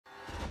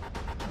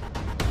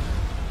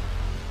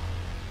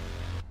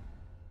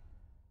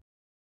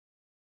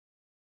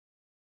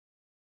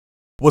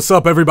What's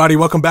up, everybody?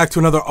 Welcome back to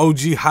another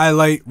OG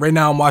highlight. Right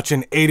now I'm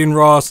watching Adin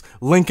Ross.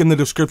 Link in the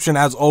description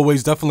as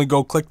always. Definitely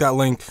go click that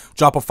link.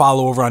 Drop a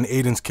follow over on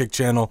Adin's Kick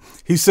channel.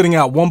 He's sitting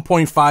at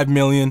 1.5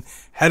 million.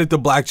 Headed to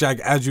blackjack,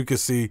 as you can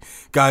see.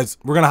 Guys,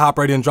 we're going to hop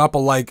right in. Drop a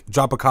like,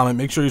 drop a comment.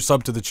 Make sure you're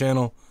subbed to the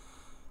channel.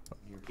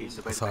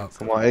 What's up?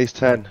 Come on, ace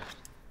 10.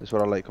 That's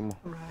what I like. Come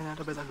on.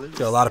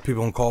 Got a lot of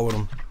people on call with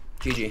him.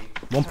 GG.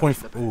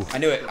 1. Ooh. I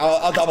knew it.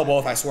 I'll double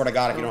both. I swear to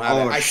God if you don't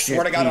have it. I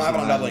swear to God I don't have it.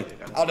 I'm doubling.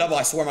 I'll double.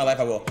 I swear my life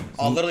I will.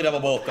 I'll literally double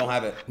both. Don't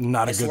have it.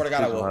 Not a I swear to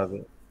God I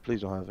will.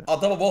 Please don't have it. I'll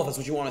double both. That's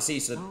what you want to see.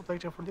 So.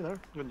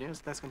 Good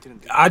news. Let's continue.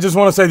 I just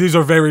want to say these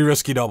are very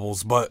risky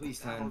doubles, but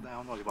Hold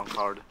down only one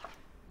card.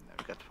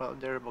 We've got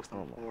 12 there, box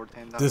number 4,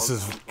 10. This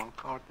is one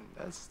card, and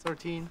that's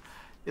 13.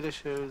 The other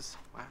shows.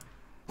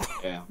 Wow.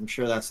 Yeah, I'm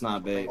sure that's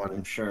not big.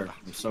 I'm sure.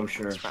 I'm so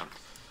sure.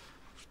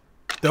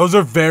 those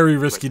are very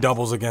risky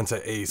doubles against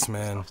an ace,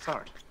 man.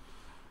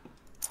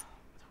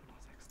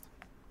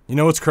 You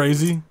know what's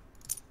crazy?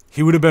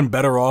 He would have been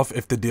better off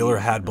if the dealer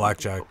had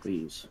blackjack.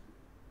 Please.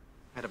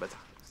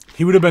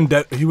 He would have been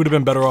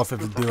better off if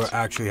the dealer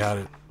actually had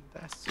it.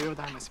 That's 0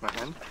 diamonds, my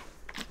friend.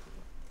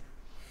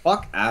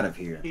 Fuck out of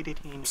here.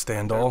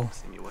 Stand all.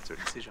 What's your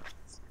decision?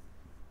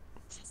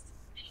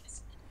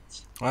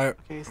 Alright.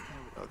 Okay,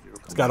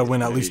 He's got to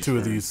win at least 2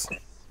 of these.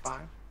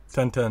 5,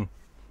 10-10.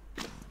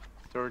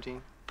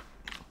 13.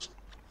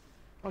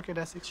 Okay,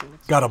 that's 16.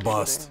 Got a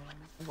bust.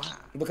 Wow.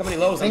 Look how many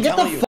lows I'm And get the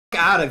telling you. fuck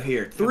out of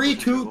here.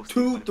 3-2,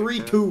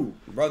 2-3-2.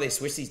 Bro, they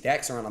switch these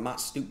decks around. I'm not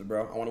stupid,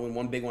 bro. I want to win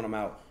one big one. I'm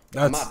out.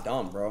 I'm That's not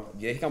dumb, bro.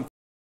 Yeah, come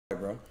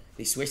bro.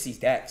 They switch these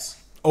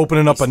decks.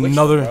 opening up They switched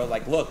another. them, bro.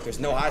 Like, look, there's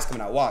no highs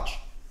coming out. Watch.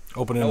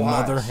 Opening No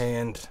another highs.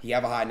 hand. He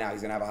have a high now.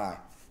 He's gonna have a high.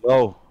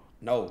 No.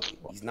 No,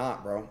 he's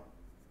not, bro.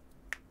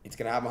 It's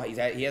gonna have a high.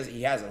 He has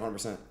it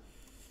 100%.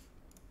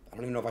 I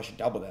don't even know if I should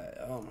double that.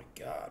 Oh my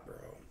God, bro.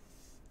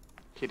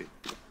 Hit it.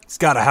 He's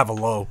got to have a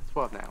low.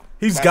 12 now.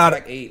 He's Back got to it.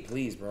 back 8,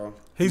 please, bro.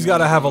 He's got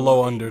to have a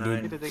low under,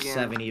 Hit dude. it again.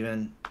 7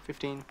 even.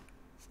 15.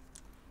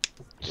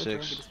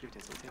 6.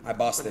 I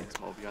busted.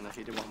 We're gonna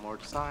hit it one more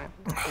time.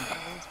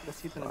 Let's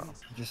hit it again.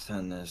 Just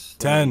 10 this.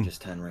 10.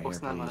 Just 10 right here,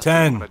 please.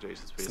 10.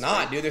 It's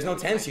not, dude. There's no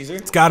 10, Caesar.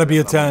 It's got to be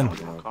a 10.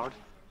 Card.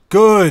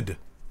 Good.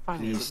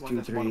 Please,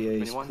 2, 3,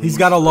 ace. He's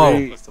got a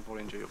low.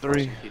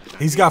 3.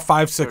 He's got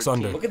 5-6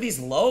 under. Look at these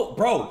low,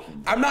 bro.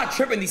 I'm not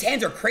tripping. These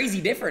hands are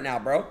crazy different now,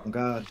 bro. Oh,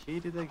 God.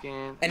 Hit it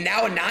again. And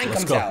now a 9 Let's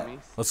comes go. out.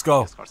 Let's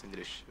go. Cards in the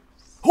shoes.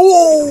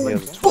 Oh,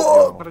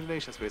 fuck.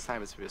 Congratulations for your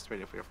time. It's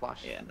ready for your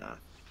flash. Yeah, nah.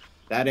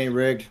 That ain't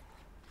rigged.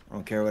 I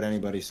don't care what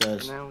anybody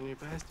says. Now when you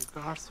pass the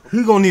cards,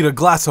 He gonna need a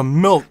glass of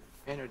milk,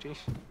 energy.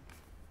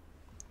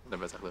 The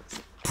best I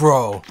looks.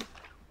 bro.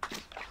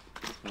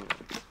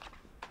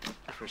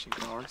 Refreshing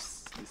cards.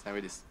 This time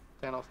it is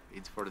 10 off.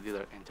 It's for the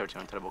dealer and 30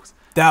 on the box.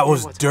 That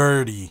was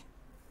dirty.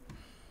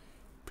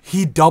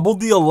 He doubled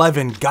the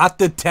 11, got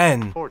the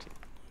 10, 14.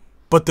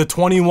 but the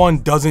 21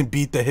 doesn't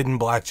beat the hidden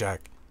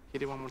blackjack.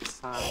 Hit it one more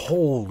time.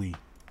 Holy.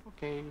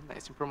 Okay,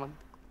 nice improvement.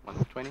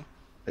 120.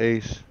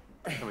 Ace.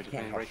 And we just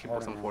playing right here.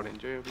 Box on 4.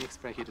 Enjoy your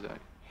expect hit today.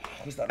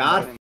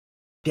 God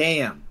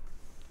damn.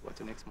 What's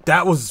the next one?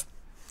 That was.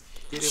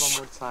 Hit it one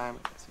more time.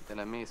 Then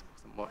I miss.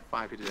 Box on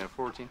 5. Hit it then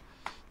 14.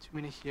 Too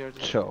many here.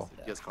 Sure.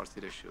 Yes, cards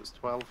hit shows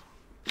 12.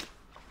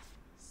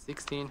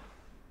 16.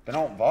 They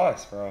don't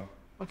bust, bro.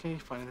 Okay,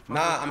 fine.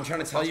 Nah, I'm trying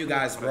to tell you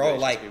guys, bro.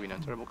 Like,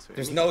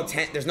 there's no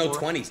 10. There's no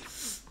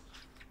 20s.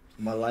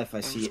 In my life,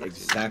 I see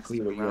exactly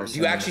what you are saying. Do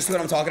you actually see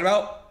what I'm talking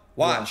about?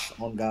 Watch. Yes,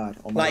 on God.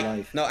 On my Like,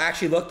 life. no,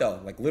 actually, look though.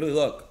 Like, literally,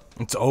 look.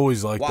 It's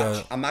always like Watch.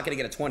 that. I'm not gonna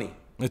get a 20.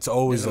 It's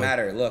always Doesn't like.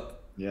 matter.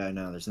 Look. Yeah, I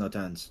know. There's no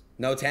 10s.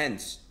 No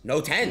 10s.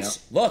 No 10s.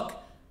 Look.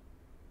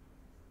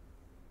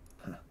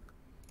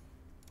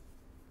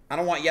 I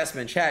don't want yes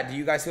men. Chat, do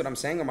you guys see what I'm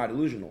saying, or am I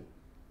delusional?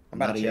 I'm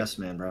not a yes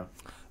man, bro.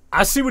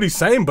 I see what he's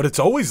saying, but it's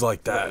always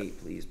like that. 8,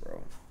 please,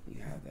 bro.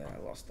 You have that.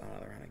 I lost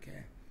another 100K.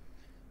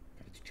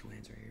 Gotta do 2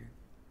 hands right here.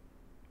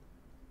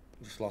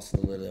 Just lost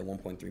literally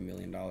 $1.3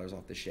 million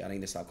off this shit. I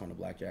need to stop calling the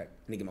blackjack.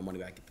 I need to get my money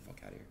back. Get the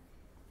fuck out of here.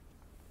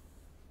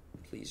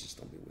 Please, just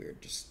don't be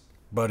weird. Just,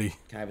 Buddy,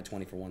 can I have a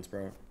 20 for once,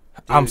 bro?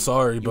 Dude, I'm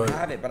sorry, you but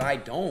have it, but I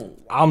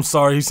don't. I'm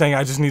sorry. He's saying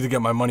I just need to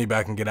get my money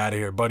back and get out of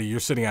here, buddy.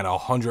 You're sitting at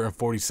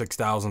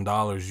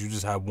 $146,000. You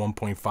just have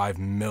 1.5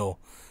 mil.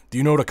 Do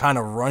you know the kind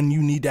of run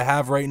you need to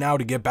have right now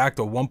to get back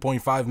to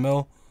 1.5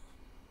 mil?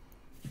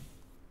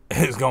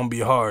 It's gonna be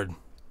hard.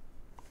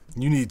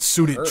 You need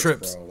suited Hurts,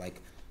 trips. bro. Like,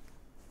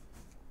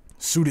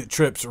 Suited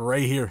trips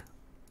right here.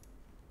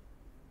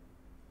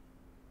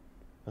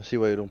 I see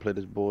why you don't play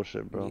this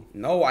bullshit, bro.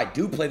 no, I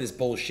do play this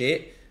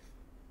bullshit,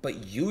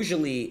 but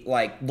usually,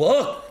 like,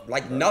 look,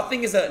 like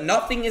nothing is a.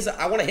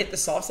 I want to hit the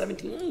soft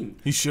 17.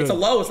 He should. It's a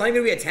low. It's not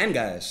even gonna be a 10,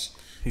 guys.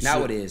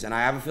 Now should. it is, and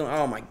I have a feeling.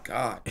 Oh my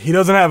God. He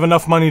doesn't have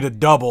enough money to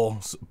double,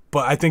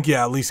 but I think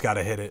yeah, at least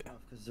gotta hit it.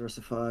 Because there's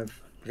a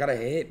 5. You gotta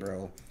hit,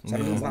 bro.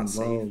 17's not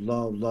safe.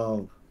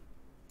 Low.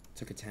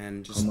 Took a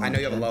 10. Just Come on, I know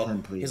you have a 10, low.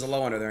 10, please. He's a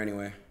low under there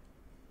anyway.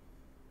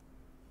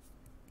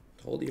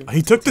 Told you.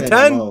 He took the 10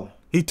 10. low.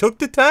 He took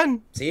the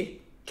 10.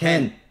 See?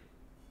 10.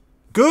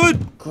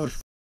 Good. Good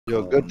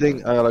Yo, good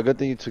thing. Good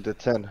thing you took the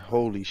 10.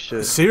 Holy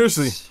shit.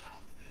 Seriously.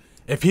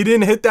 If he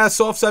didn't hit that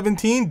soft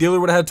 17, dealer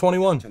would have had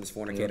 21. Turn this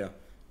 400K to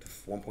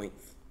 1.4.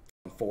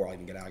 I'll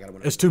even get out. I gotta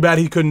win. It's too bad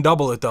he couldn't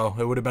double it, though.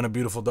 It would have been a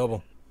beautiful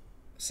double.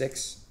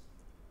 6.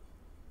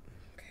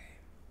 Okay.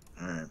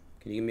 Alright.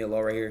 Can you give me a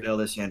low right here? Bail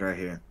this hand right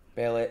here.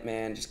 Bail it,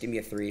 man. Just give me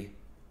a 3.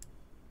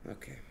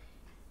 Okay.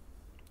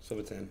 So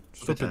a 10.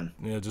 Flip to it. 10.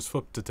 Yeah, just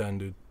flip to 10,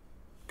 dude.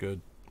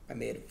 Good. I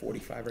made it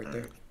 45 right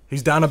there.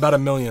 He's down about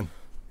 $1 million.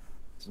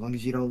 As long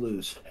as you don't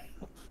lose.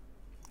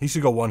 He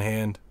should go one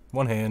hand.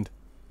 One hand.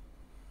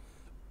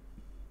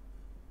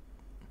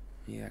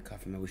 Yeah,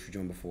 cuff him. I wish we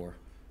joined before.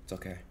 It's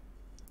okay.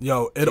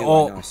 Yo, it 2,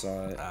 all. I know I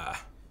saw it.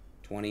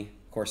 20.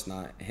 Of course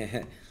not.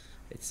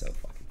 It's so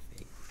fucking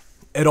fake.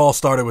 It all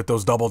started with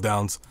those double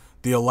downs.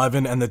 The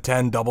 11 and the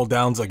 10 double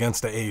downs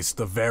against the ace,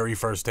 the very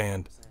first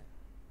hand.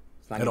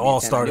 It's not It gonna be all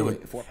a 10. I started knew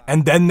with. it. 4, 5.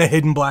 And then the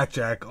hidden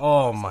blackjack.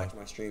 Oh my. Watch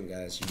my stream,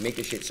 guys. You make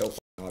this shit so fucking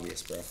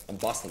obvious, bro. I'm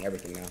busting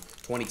everything now.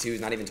 22s,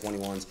 not even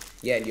 21s.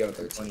 Yeah, and you have a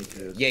 13.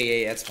 22.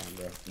 Yeah, that's fine,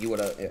 bro. You would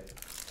have. Yeah.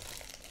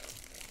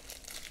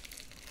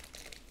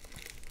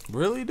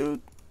 Really,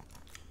 dude?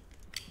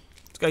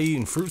 This guy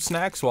eating fruit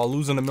snacks while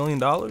losing $1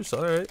 million?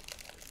 Alright.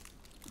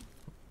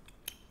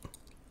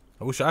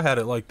 I wish I had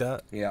it like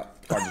that. Yeah,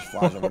 card just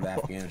flies over to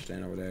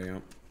Afghanistan over there, yeah.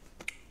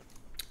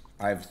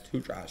 I have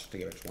 2 tries to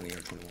get a 20 or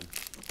 21.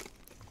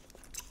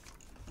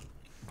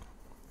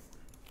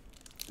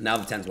 Now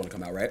the 10's want to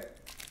come out, right?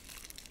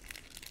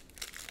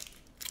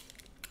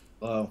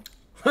 Low.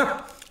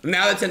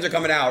 Now the 10s are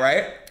coming out,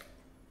 right?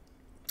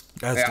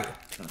 That's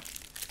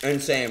Yeah.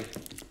 Insane.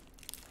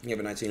 You have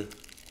a 19.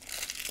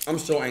 I'm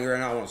still angry right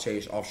now. I want to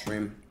chase off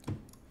stream.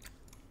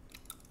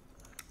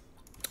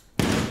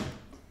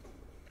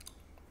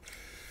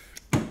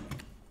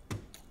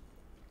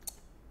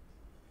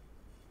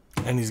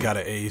 And he's got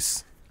an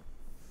ace.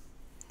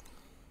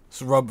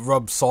 So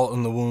rub salt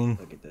in the wound.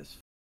 Look at this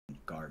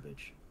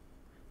garbage.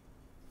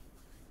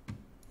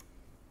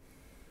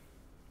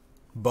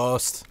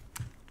 Bust.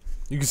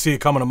 You can see it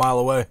coming a mile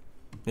away.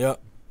 Yep.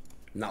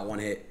 Not one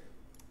hit.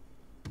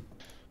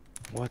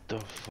 What the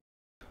fuck?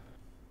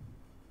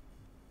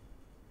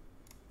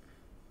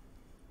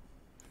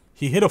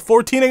 He hit a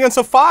 14 against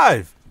a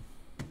 5.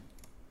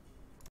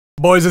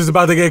 Boys, it's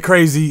about to get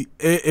crazy.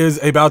 It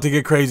is about to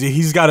get crazy.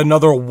 He's got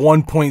another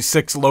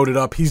 1.6 loaded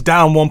up. He's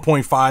down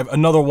 1.5.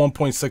 Another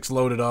 1.6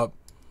 loaded up.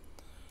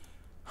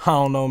 I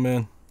don't know,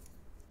 man.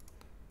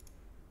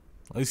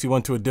 At least he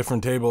went to a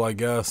different table, I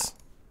guess.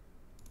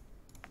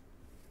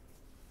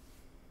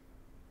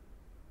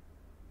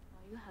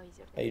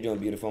 How you doing,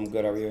 beautiful? I'm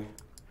good. How are you?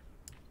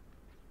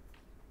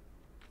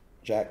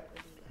 Jack?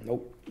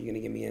 Nope. You gonna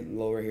give me a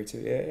lower here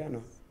too? Yeah, I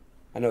know.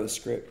 I know the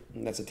script.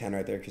 And that's a 10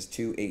 right there because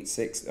 2, 8,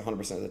 6,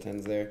 100% of the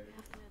 10's there.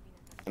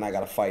 And I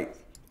gotta fight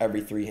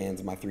every 3 hands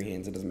of my 3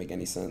 hands. It doesn't make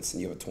any sense.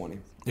 And you have a 20.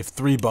 If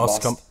 3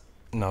 busts Bust.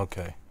 come... No,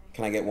 okay.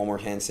 Can I get one more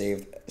hand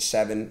saved?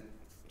 7,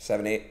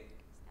 7, 8.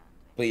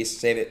 Please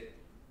save it.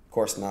 Of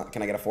course not.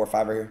 Can I get a 4,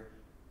 5 right here?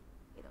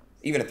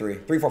 Even a 3.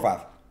 3, 4,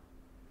 5.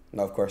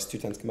 No, of course. 2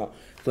 10s come out.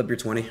 Flip your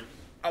 20.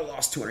 I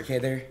lost 200K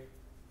there.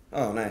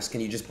 Oh, nice. Can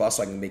you just bust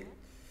so I can make...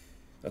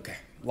 Okay.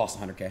 Lost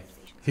 100K.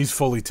 He's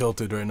fully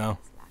tilted right now.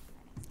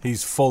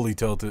 He's fully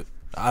tilted.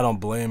 I don't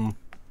blame him.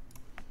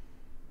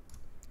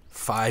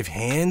 5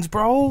 hands,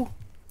 bro?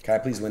 Can I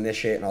please win this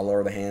shit and I'll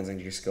lower the hands and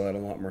just go out a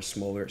lot more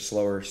slower,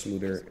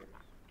 smoother.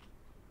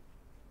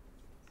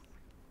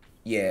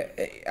 Yeah.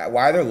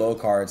 Why are there low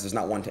cards? There's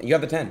not one 10. You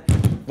have the 10.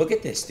 Look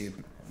at this,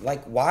 dude.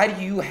 Like, why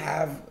do you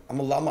have...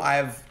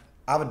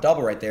 I have a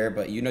double right there,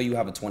 but you know you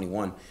have a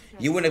 21.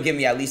 You wouldn't have given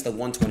me at least a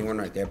 121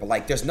 right there. But,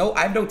 like, I have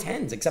no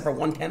 10s except for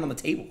 110 on the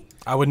table.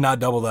 I would not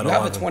double that You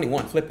 11. have a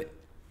 21. Flip it.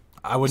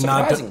 I would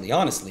not... Surprisingly,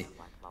 honestly.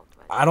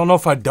 I don't know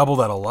if I'd double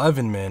that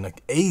 11, man.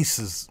 Like, ace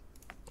is...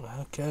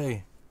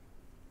 Okay.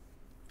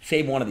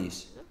 Shave one of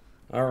these.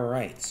 All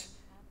right.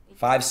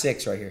 5,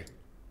 6 right here.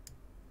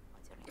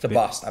 It's a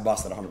bust. I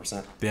busted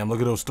 100%. Damn, look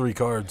at those 3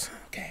 cards.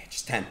 Okay,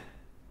 just 10.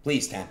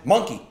 Please, 10.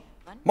 Monkey.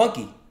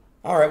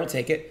 All right, we'll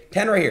take it.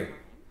 10 right here.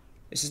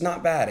 This is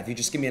not bad. If you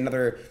just give me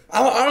another...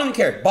 I don't even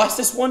care. Bust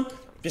this one.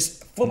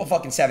 Just flip a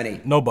fucking 7,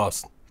 8. No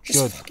bust. Just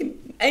Good.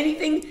 fucking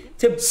anything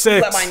to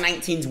 6. let my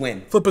 19s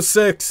win. Flip a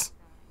 6.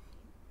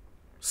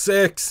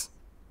 6.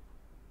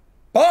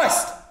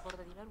 Bust!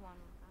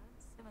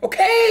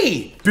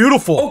 Okay!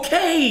 Beautiful.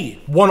 Okay!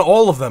 Won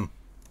all of them.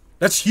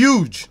 That's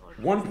huge.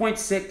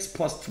 1.6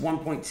 plus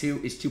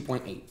 1.2 is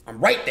 2.8. I'm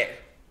right there.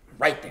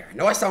 Right there. I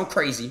know I sound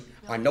crazy.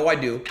 I know I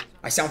do.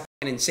 I sound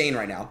fucking insane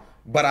right now.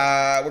 But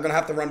we're gonna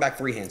have to run back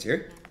 3 hands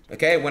here.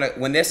 Okay?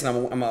 When this,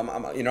 and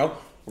I'm you know,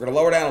 we're gonna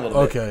lower down a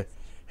little bit. Okay.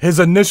 His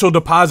initial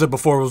deposit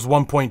before was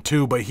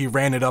 1.2, but he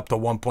ran it up to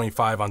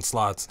 1.5 on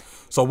slots.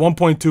 So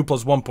 1.2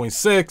 plus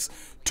 1.6,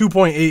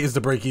 2.8 is the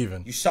break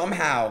even. You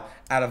somehow,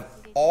 out of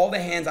all the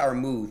hands I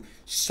remove,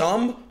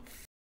 some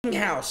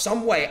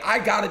way, I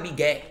gotta be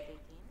gay.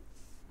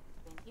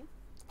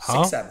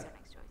 Huh? 6, 7.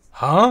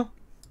 Huh?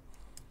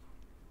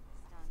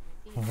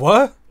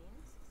 What?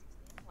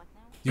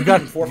 You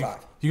got 4,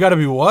 5. You got to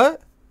be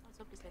what?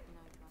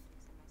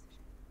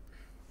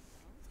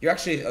 You're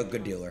actually a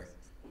good dealer.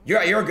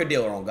 You're a good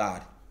dealer on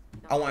God.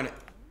 I want it.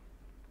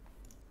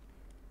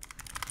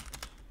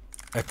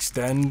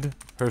 Extend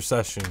her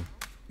session.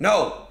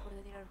 No.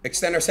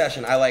 Extend her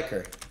session. I like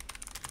her.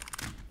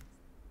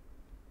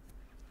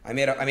 I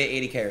made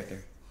 80K right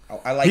there.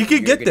 I like. He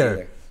could get there,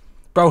 dealer.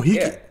 bro.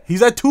 Yeah.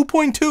 He's at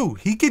 2.2.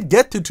 He could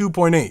get to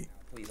 2.8.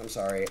 Please, I'm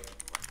sorry.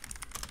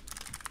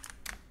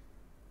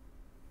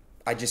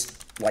 I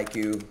just like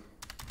you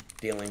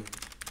dealing.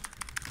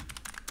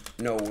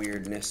 No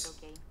weirdness.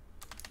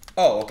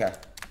 Oh, okay.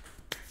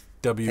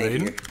 W Thank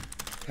Adin. you.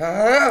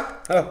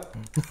 Oh.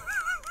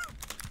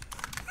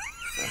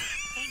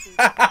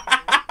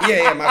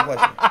 Yeah, my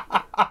pleasure.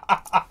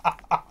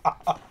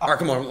 Alright,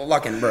 come on,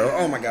 lock in, bro.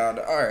 Oh my god.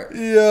 Alright.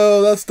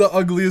 Yo, that's the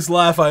ugliest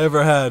laugh I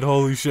ever had.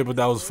 Holy shit, but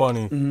that was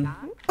funny. You're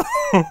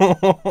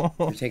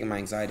taking my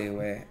anxiety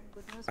away.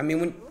 I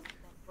mean,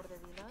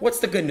 what's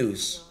the good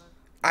news?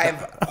 I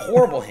have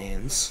horrible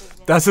hands.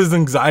 That's his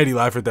anxiety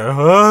laugh right there.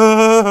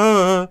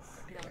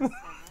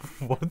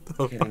 What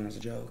the Okay, fuck? that was a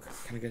joke.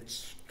 Can I get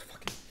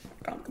fucking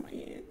out of my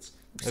hands?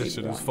 That Save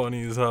shit one. is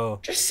funny as hell.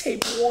 Just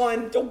save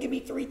one. Don't give me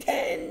 3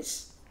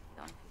 10s.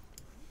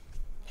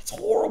 That's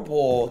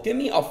horrible. Give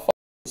me a fucking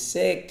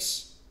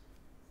 6.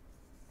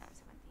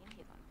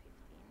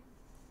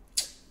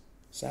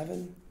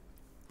 7.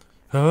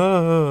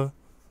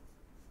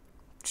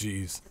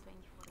 Jeez.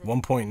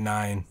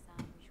 1.9.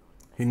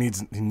 He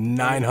needs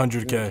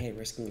 900K. Okay,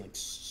 risking like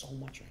so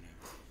much right now.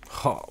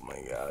 Oh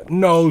my god.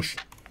 No.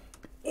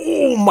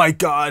 Oh my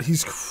god.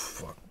 He's.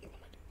 Fuck.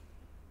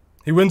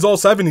 He wins all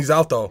 7. He's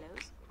out though.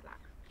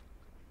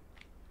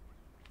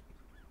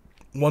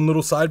 One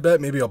little side bet,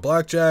 maybe a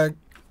blackjack.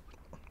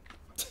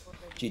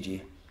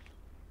 GG.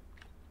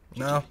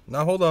 Now,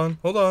 hold on.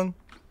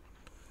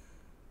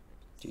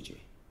 GG.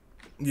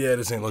 Yeah,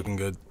 this ain't looking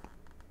good.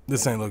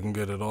 This ain't looking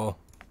good at all.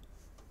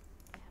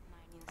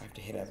 I have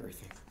to hit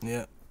everything.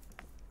 Yeah.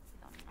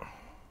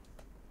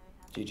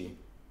 GG.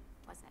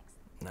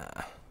 Nah.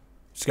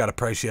 She's got a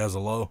price she has a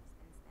low.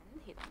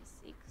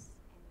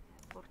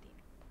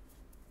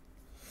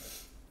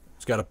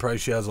 She's got a price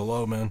she has a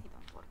low, man.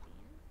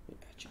 Yeah,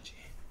 GG.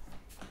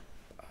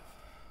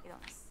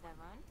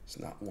 It's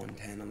not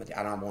 110.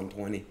 I don't have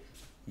 120.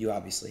 You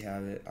obviously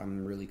have it.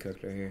 I'm really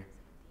cooked right here.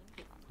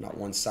 Not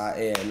one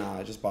side. Yeah, nah,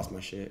 I just bust my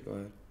shit. Go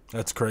ahead.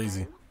 That's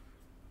crazy.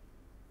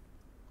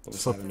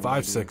 So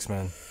 5-6,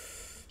 man.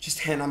 Just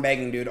 10. I'm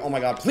begging, dude. Oh my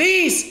god,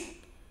 please!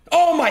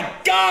 Oh my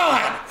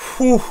god!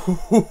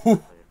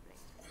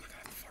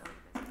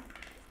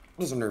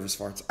 Those are nervous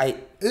farts.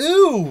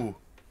 Ew.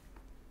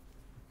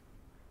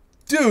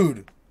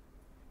 Dude.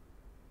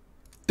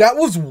 That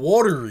was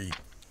watery.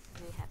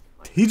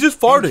 He just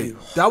farted.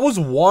 That was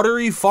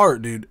watery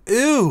fart, dude.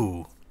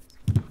 Ew.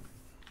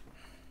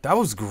 That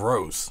was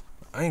gross.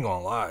 I ain't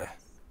gonna lie.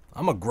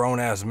 I'm a grown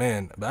ass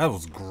man. That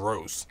was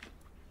gross.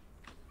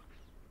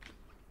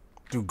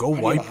 Dude, go I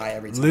wipe. need a high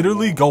every time,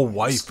 Literally bro. go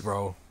wipe,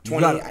 bro. You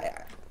 20.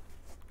 gotta-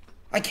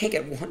 I can't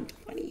get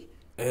 120.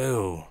 Ew.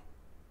 You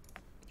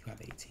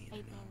have 18.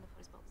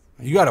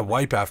 No. You gotta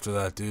wipe after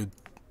that, dude.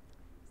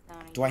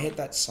 Do I hit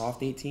that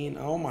soft 18?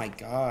 Oh my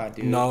god,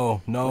 dude.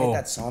 No, Do I no. hit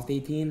that soft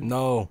 18?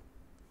 No.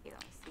 Can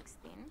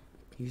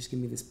you just give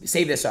me this?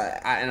 Save this,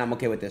 and I'm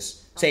okay with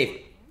this.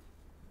 Save.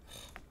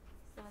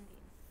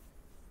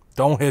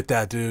 Don't hit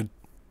that, dude.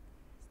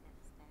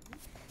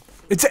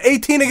 It's an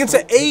 18 against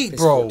an 8, This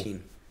bro.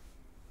 14.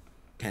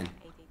 10.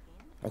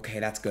 Okay,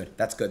 that's good.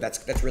 That's good.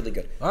 That's really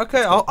good.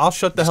 Okay, I'll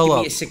shut the Just hell give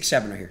up. me a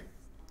 6-7 right here.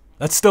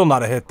 That's still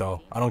not a hit,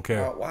 though. I don't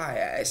care.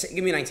 Why?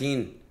 Give me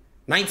 19.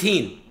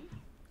 19.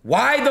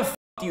 Why the f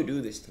do you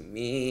do this to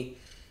me?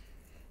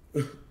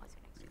 9.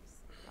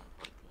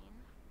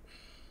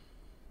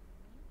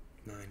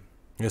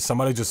 Yeah,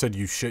 somebody just said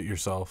you shit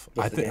yourself.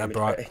 I think I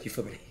brought. You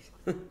flip an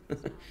ace.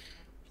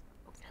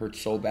 Hurts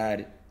so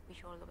bad.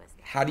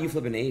 How do you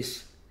flip an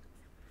ace?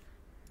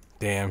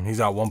 Damn, he's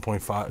at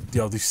 1.5.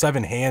 Yo, these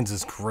 7 hands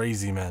is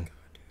crazy, man.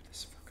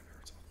 This fucking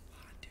hurts a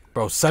lot, dude.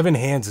 Bro, 7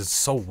 hands is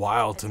so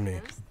wild to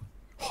me.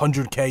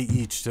 100K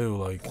each, too.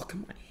 Like, Look at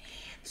my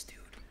hands,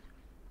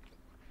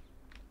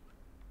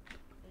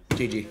 dude.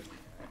 GG.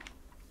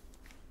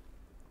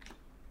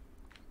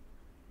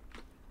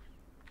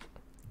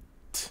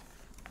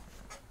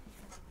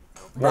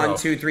 Bro. 1,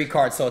 2, 3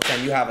 cards, so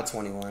 10. You have a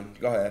 21.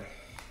 Go ahead.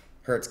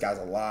 Hurts guys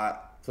a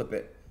lot. Flip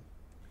it.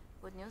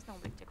 Good news, no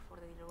big check for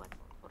the dealer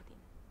 14.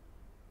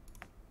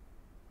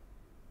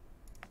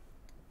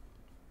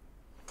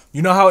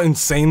 you know how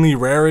insanely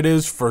rare it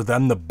is for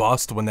them to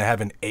bust when they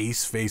have an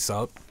ace face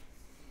up?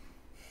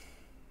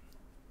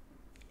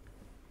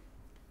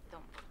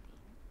 Don't 14.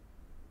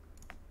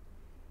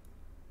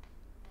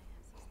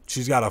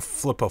 She's got to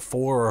flip a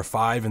 4 or a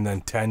 5 and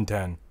then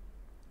 10-10.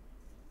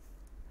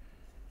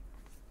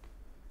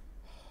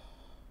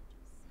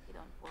 You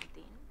don't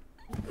 14.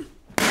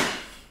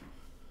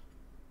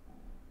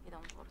 You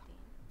don't 14.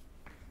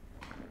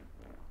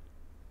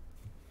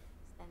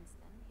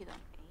 Stand. You don't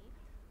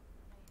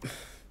 8.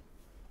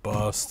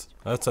 Bust.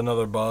 That's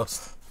another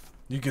bust.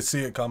 You can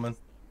see it coming.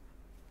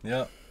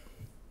 Yep.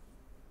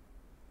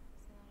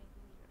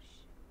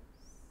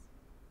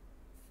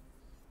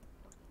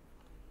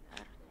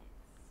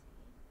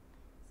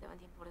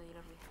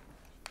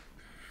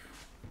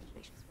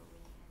 Congratulations for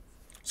winning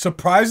hands.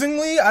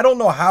 Surprisingly, I don't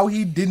know how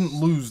he didn't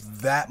lose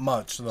that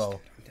much though.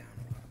 I'm down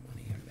a lot of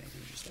money here, baby.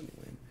 Just let me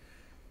win.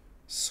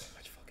 So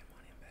much fucking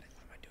money I'm betting.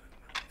 What am I doing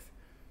with my life?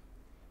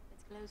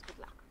 Let's close. Good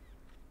luck.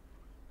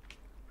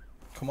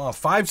 Come on,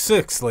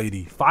 5-6,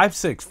 lady.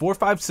 5-6,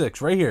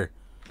 4-5-6, right here.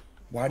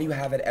 Why do you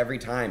have it every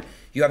time?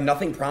 You have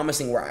nothing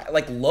promising where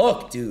like,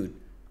 look, dude.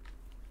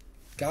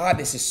 God,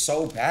 this is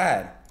so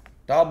bad.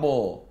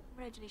 Double.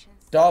 Congratulations.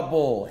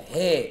 Double.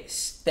 Hit.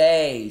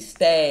 Stay.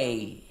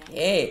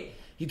 Hit.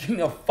 You give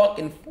me a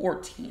fucking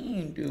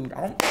 14, dude.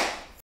 I don't...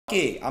 Fuck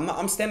it.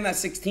 I'm standing at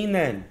 16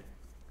 then.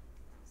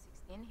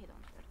 16, hit on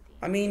 13.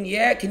 I mean,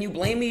 yeah, can you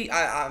blame me?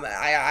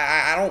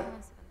 I don't... 17,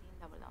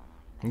 double down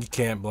on You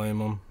can't blame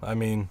him. I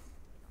mean,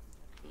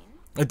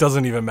 13. it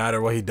doesn't even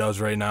matter what he does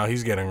right now.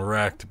 He's getting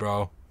wrecked,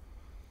 bro.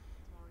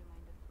 Small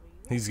reminder for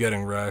you. He's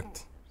getting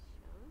wrecked.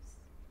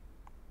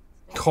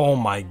 Shows. Oh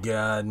my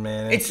god,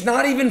 man. It's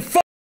not even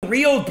fucking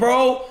real,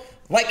 bro.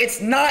 Like,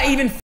 it's not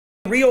even fucking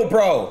real,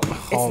 bro.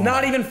 It's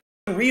not even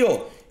fucking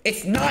real.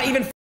 It's not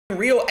even fucking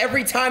real.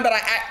 Every time that I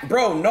act...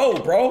 Bro, no,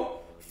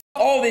 bro. Fuck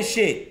all this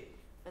shit.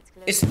 Let's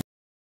close. It's...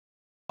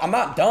 I'm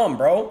not dumb,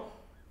 bro.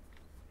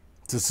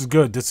 This is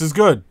good. This is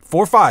good.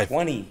 4-5.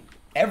 20.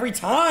 Every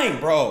time,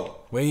 bro.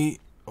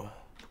 Wait.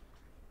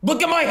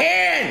 Look at my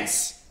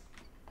hands.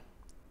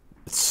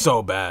 It's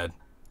so bad.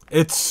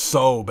 It's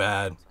so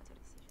bad.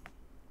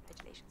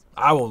 Congratulations.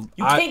 I will.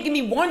 You can't give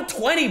me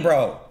 120,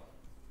 bro.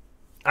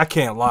 I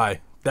can't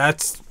lie.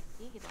 That's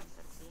 50, hit on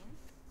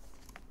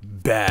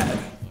 13. bad.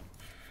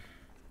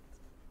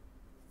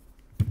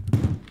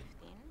 15.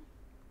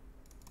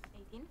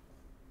 18.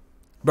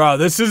 Bro,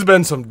 this has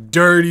been some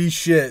dirty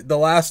shit. The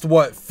last,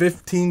 what,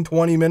 15,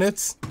 20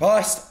 minutes?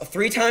 Bust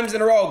 3 times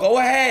in a row. Go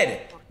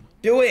ahead.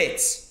 Do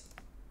it.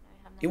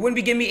 You wouldn't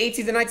be giving me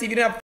 18 to 19 if you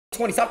didn't have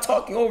 20. Stop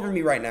talking over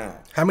me right now.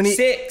 How many?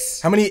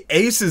 6. How many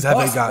aces have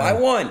Bust they gotten?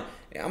 by 1.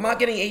 I'm not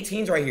getting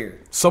 18s right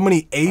here. So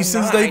many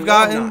aces they've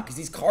gotten? Because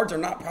these cards are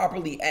not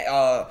properly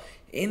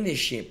in this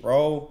shit,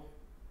 bro.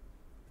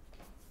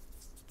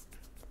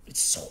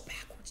 It's so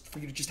backwards for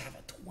you to just have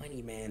a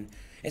 20, man.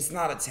 It's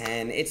not a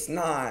 10. It's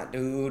not,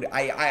 dude.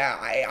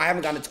 I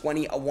haven't gotten a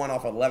 20, a 1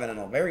 off 11 in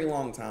a very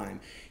long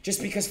time.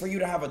 Just because for you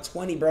to have a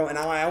 20, bro, and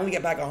now I only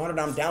get back 100,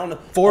 I'm down to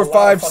 4,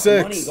 5,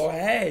 6. money. Go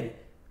ahead.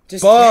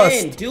 Just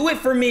Bust. 10. Do it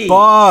for me.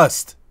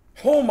 Bust.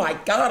 Oh my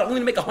God, I'm going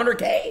to make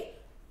 100K?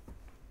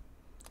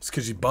 It's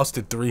because you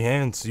busted 3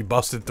 hands. You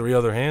busted 3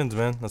 other hands,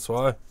 man. That's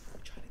why.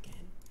 Try it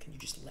again. Can you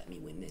just let me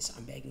win this?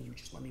 I'm begging you,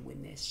 just let me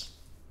win this.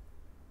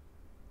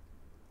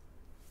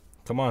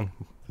 Come on.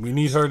 We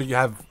need her to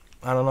have,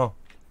 I don't know.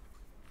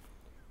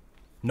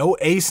 No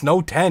ace,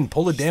 no 10.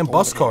 Pull a damn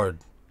bust card.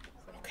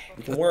 Okay,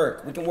 we can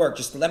work. We can work.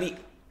 Just let me...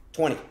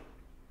 20.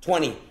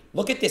 20.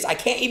 Look at this. I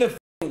can't even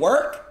f***ing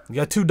work. You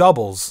got 2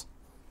 doubles.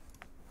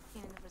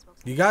 In the first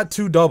box. You got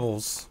 2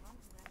 doubles.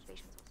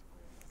 Congratulations also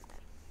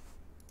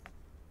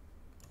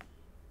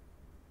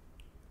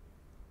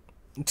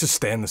for your Just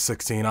stand the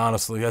 16,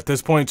 honestly. At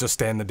this point, just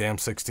stand the damn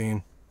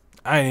 16.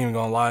 I ain't even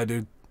gonna lie,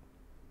 dude.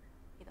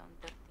 hit on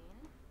 13.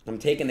 I'm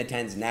taking the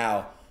 10s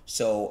now,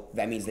 so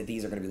that means that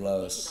these are going to be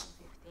lows.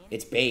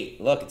 It's bait.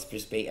 Look, it's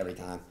just bait every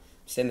time.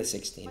 Stand the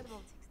 16. What about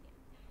 16?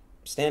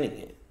 I'm standing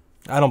here.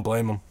 I don't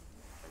blame him.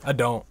 I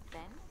don't.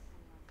 10.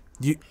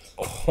 You.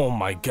 Oh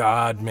my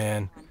god,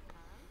 man.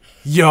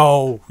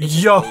 Yo.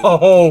 Take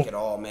Yo. it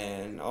all,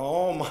 man.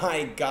 Oh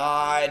my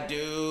God,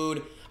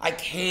 dude. I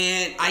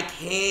can't. I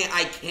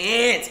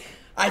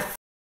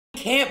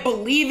can't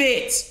believe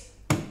it.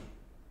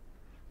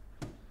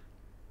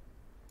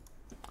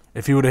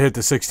 If he would have hit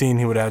the 16,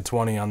 he would have had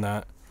 20 on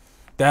that.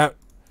 That.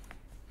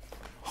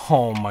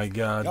 Oh my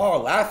god. Y'all are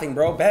laughing,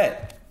 bro.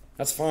 Bet.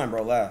 That's fine,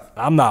 bro. Laugh.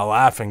 I'm not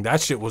laughing.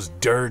 That shit was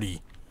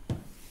dirty.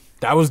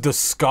 That was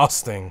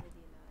disgusting.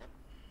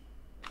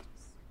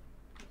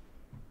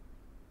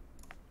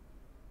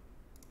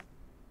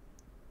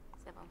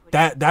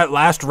 That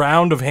last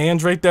round of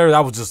hands right there, that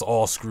was just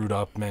all screwed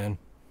up, man.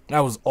 That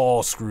was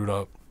all screwed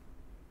up.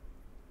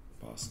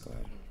 Bust, go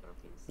ahead.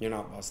 You're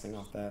not busting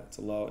off that. It's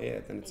a low. Yeah,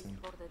 then it's in.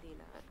 For the dealer.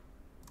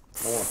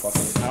 I don't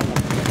want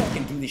to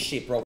fucking do this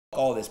shit, bro. Fuck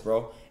all this,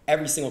 bro.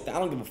 Every single thing. I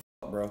don't give a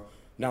fuck, bro.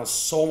 Now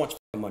so much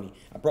fucking money.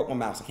 I broke my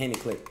mouse. I can't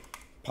even click.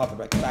 Pop it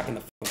back in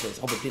the fucking place.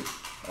 Hope it did.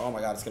 Oh my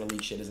god, it's gonna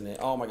leak shit, isn't it?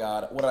 Oh my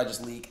god, what did I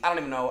just leak? I don't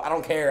even know. I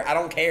don't care. I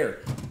don't care.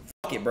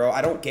 Fuck it, bro.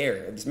 I don't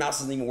care. This mouse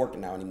isn't even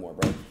working now anymore,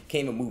 bro.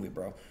 Can't even move it,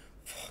 bro.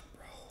 Fuck.